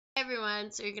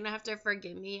Everyone, so you're gonna have to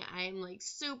forgive me. I'm like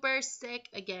super sick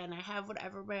again. I have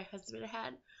whatever my husband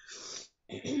had.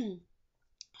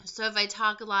 So if I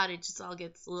talk a lot, it just all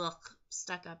gets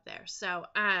stuck up there. So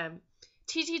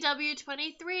TTW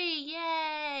 23,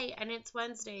 yay! And it's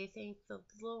Wednesday, thank the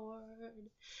Lord.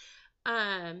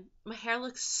 My hair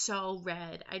looks so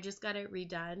red. I just got it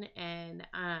redone, and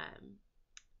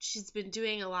she's been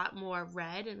doing a lot more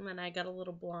red, and then I got a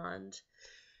little blonde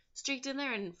streaked in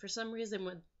there, and for some reason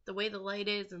with the way the light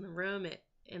is in the room,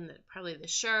 probably the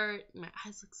shirt, my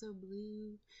eyes look so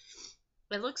blue.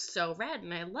 It looks so red,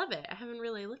 and I love it. I haven't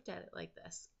really looked at it like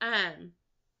this.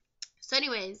 So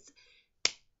anyways,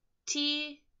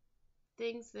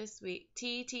 things this week.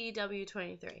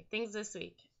 TTW23 things this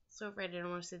week. So afraid I don't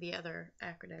want to say the other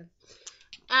acronym.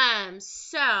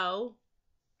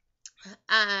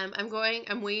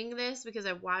 I'm winging this because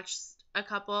I watched a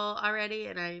couple already,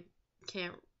 and I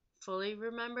can't fully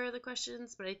remember the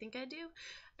questions, but I think I do.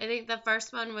 I think the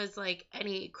first one was like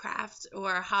any craft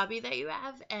or hobby that you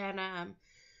have, and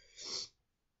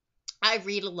I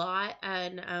read a lot,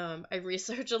 and I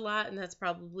research a lot, and that's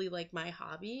probably like my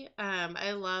hobby.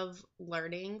 I love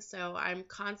learning, so I'm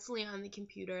constantly on the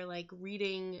computer, like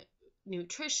reading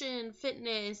nutrition,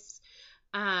 fitness,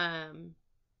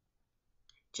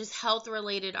 just health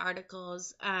related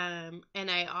articles, and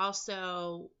I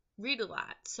also read a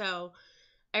lot. So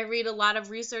I read a lot of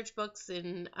research books,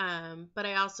 and but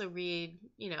I also read,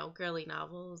 girly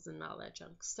novels and all that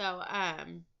junk. So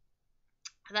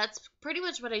that's pretty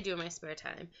much what I do in my spare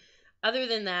time. Other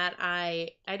than that,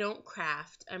 I don't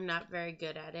craft. I'm not very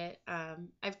good at it.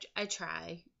 I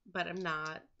try, but I'm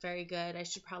not very good. I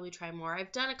should probably try more.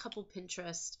 I've done a couple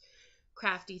Pinterest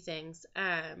crafty things.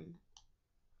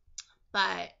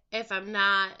 But if I'm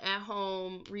not at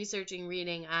home researching,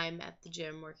 reading, I'm at the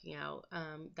gym working out.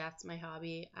 That's my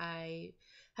hobby. I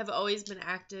have always been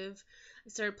active. I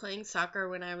started playing soccer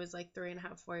when I was like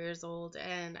 3.5, 4 years old,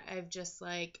 and I've just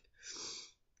like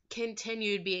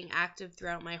continued being active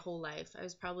throughout my whole life. I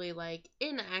was probably like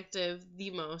inactive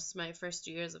the most my first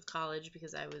 2 years of college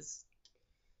because I was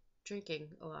drinking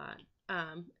a lot.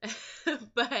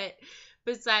 But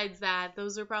besides that,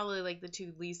 those are probably like the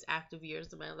 2 least active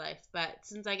years of my life. But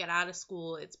since I got out of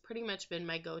school, it's pretty much been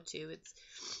my go-to. It's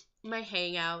my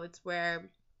hangout. It's where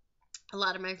a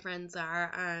lot of my friends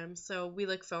are. So we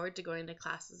look forward to going to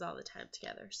classes all the time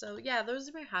together. So yeah, those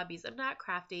are my hobbies. I'm not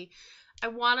crafty. I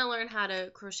want to learn how to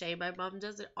crochet. My mom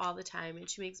does it all the time, and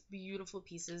she makes beautiful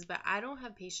pieces, but I don't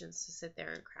have patience to sit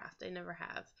there and craft. I never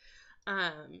have.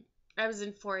 I was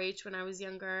in 4-H when I was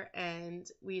younger, and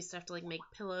we used to have to like make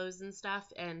pillows and stuff,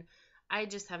 and I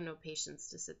just have no patience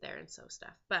to sit there and sew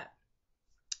stuff. But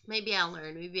maybe I'll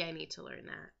learn. Maybe I need to learn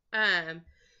that.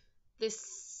 The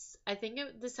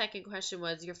second question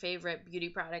was your favorite beauty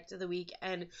product of the week,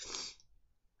 and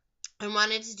I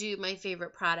wanted to do my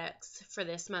favorite products for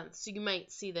this month. So you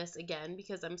might see this again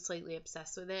because I'm slightly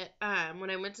obsessed with it. When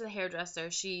I went to the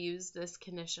hairdresser, she used this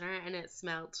conditioner, and it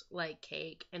smelled like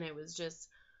cake, and it was just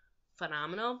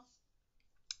phenomenal.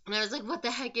 And I was like, what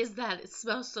the heck is that? It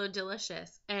smells so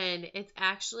delicious. And it's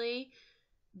actually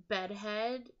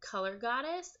Bedhead Color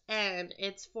Goddess, and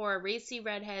it's for racy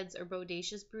redheads or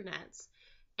bodacious brunettes.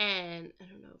 And I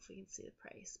don't know if we can see the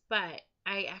price, but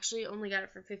I actually only got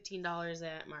it for $15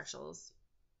 at Marshall's.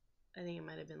 I think it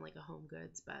might have been like a Home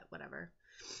Goods, but whatever.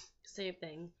 Same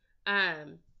thing.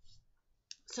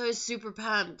 So I was super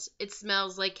pumped. It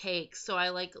smells like cake, so I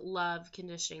like love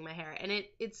conditioning my hair, and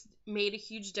it's made a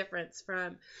huge difference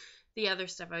from the other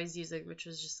stuff I was using, which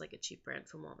was just like a cheap brand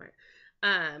from Walmart.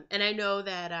 And I know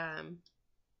that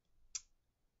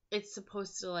it's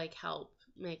supposed to like help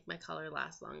make my color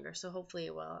last longer, so hopefully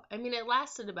it will. I mean, it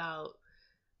lasted about.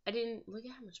 I didn't look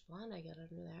at how much blonde I got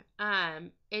under there.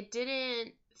 It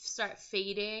didn't start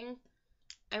fading.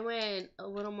 I went a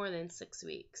little more than 6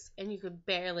 weeks, and you could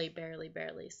barely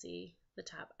see the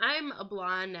top. I'm a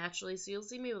blonde naturally, so you'll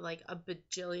see me with like a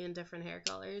bajillion different hair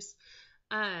colors.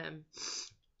 But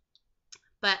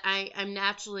I'm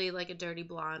naturally like a dirty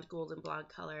blonde, golden blonde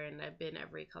color, and I've been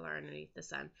every color underneath the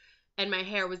sun. And my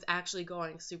hair was actually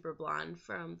going super blonde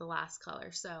from the last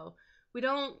color. So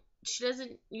she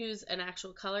doesn't use an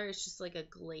actual color. It's just like a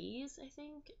glaze, I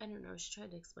think. I don't know. She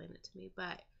tried to explain it to me,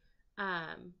 but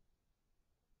I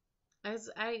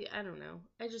don't know.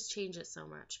 I just change it so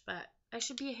much, but I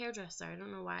should be a hairdresser. I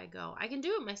don't know why I go. I can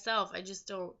do it myself. I just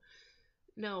don't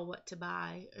know what to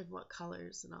buy and what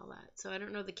colors and all that. So I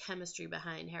don't know the chemistry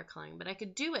behind hair coloring, but I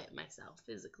could do it myself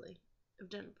physically. I've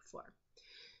done it before.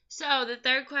 So the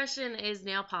third question is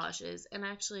nail polishes. And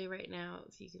actually right now,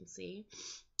 if you can see,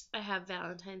 I have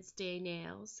Valentine's Day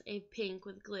nails, a pink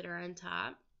with glitter on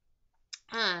top.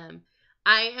 Um,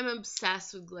 I am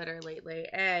obsessed with glitter lately,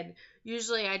 and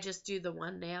usually I just do the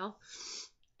one nail.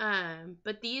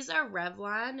 But these are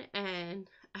Revlon, and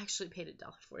I actually paid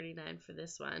 $1.49 for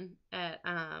this one at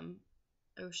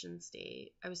Ocean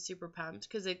State. I was super pumped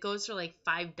because it goes for like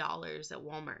 $5 at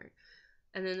Walmart.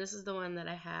 And then this is the one that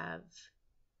I have.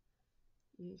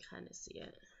 You can kind of see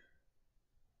it.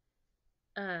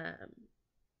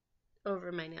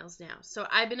 Over my nails now. So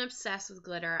I've been obsessed with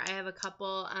glitter. I have a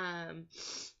couple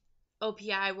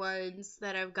OPI ones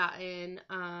that I've gotten.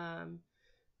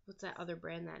 What's that other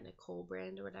brand, that Nicole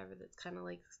brand or whatever, that's kind of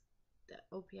like the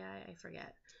OPI? I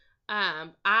forget.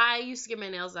 I used to get my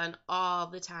nails done all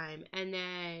the time, and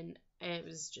then it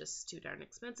was just too darn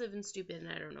expensive and stupid,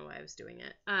 and I don't know why I was doing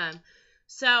it.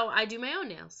 So I do my own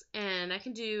nails, and I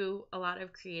can do a lot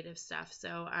of creative stuff.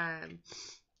 So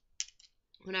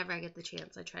whenever I get the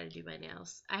chance, I try to do my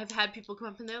nails. I have had people come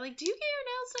up and they're like, "Do you get your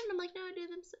nails done?" And I'm like, "No, I do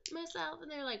them myself."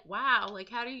 And they're like, "Wow, like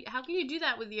how can you do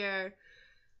that with your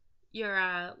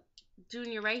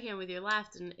doing your right hand with your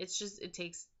left?" And it's just, it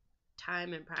takes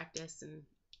time and practice.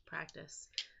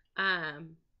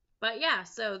 But yeah,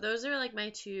 so those are like my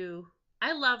two.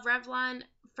 I love Revlon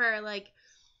for like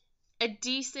a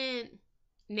decent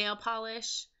nail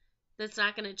polish that's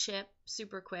not gonna chip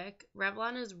super quick.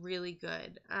 Revlon is really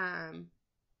good.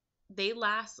 They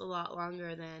last a lot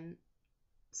longer than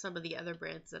some of the other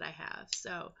brands that I have.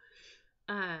 So,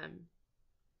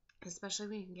 especially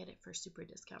when you can get it for super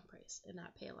discount price and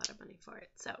not pay a lot of money for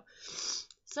it.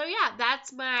 So yeah,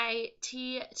 that's my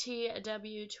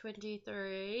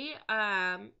TTW23.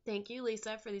 Thank you,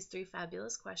 Lisa, for these 3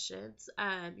 fabulous questions.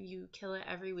 You kill it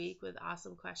every week with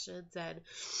awesome questions, and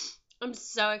I'm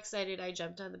so excited I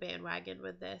jumped on the bandwagon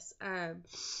with this.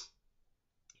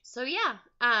 So yeah,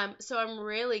 so I'm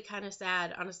really kind of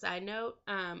sad. On a side note,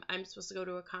 I'm supposed to go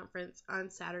to a conference on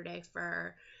Saturday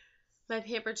for my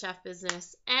Pampered Chef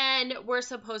business, and we're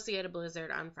supposed to get a blizzard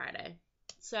on Friday.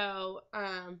 So,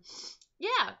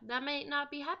 yeah, that might not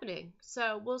be happening.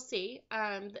 So we'll see.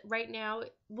 Right now,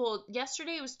 well,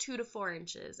 yesterday it was 2 to 4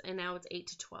 inches, and now it's 8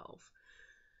 to 12.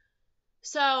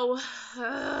 So,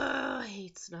 I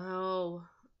hate snow.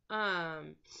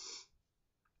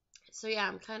 So yeah,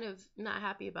 I'm kind of not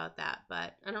happy about that,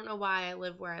 but I don't know why I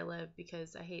live where I live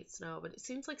because I hate snow, but it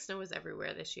seems like snow is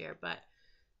everywhere this year, but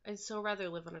I'd so rather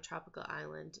live on a tropical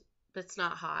island that's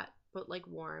not hot, but like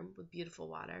warm with beautiful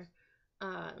water.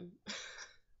 Um,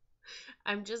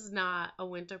 I'm just not a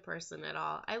winter person at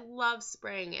all. I love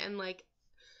spring, and like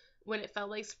when it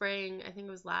felt like spring, I think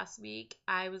it was last week,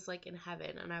 I was like in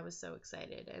heaven and I was so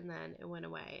excited, and then it went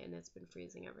away and it's been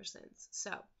freezing ever since.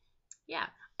 So, yeah.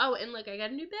 Oh, and look, I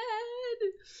got a new bed.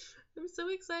 I'm so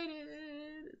excited.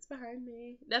 It's behind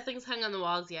me. Nothing's hung on the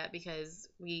walls yet because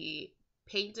we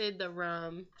painted the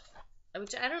room,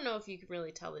 which I don't know if you can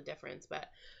really tell the difference, but,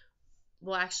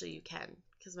 well, actually you can,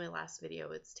 because my last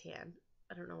video, it's tan.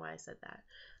 I don't know why I said that.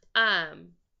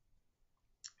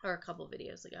 Or a couple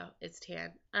videos ago, it's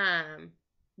tan.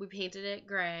 We painted it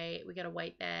gray. We got a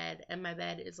white bed, and my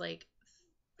bed is like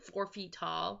 4 feet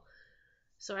tall,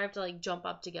 so I have to like jump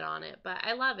up to get on it. But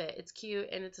I love it. It's cute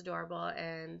and it's adorable,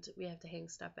 and we have to hang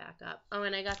stuff back up. Oh,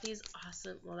 and I got these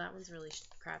awesome. Well, that one's really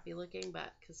crappy looking,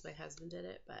 but because my husband did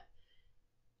it, but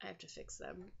I have to fix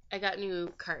them. I got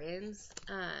new curtains.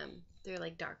 They're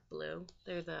like dark blue.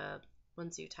 They're the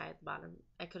ones you tie at the bottom.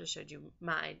 I could have showed you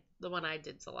mine. The one I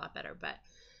did's a lot better, but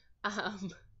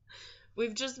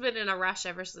we've just been in a rush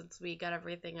ever since we got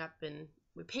everything up and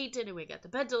we painted and we got the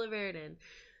bed delivered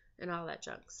and all that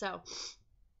junk. So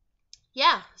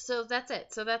yeah, so that's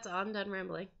it. So that's all. I'm done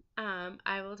rambling.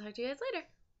 I will talk to you guys later.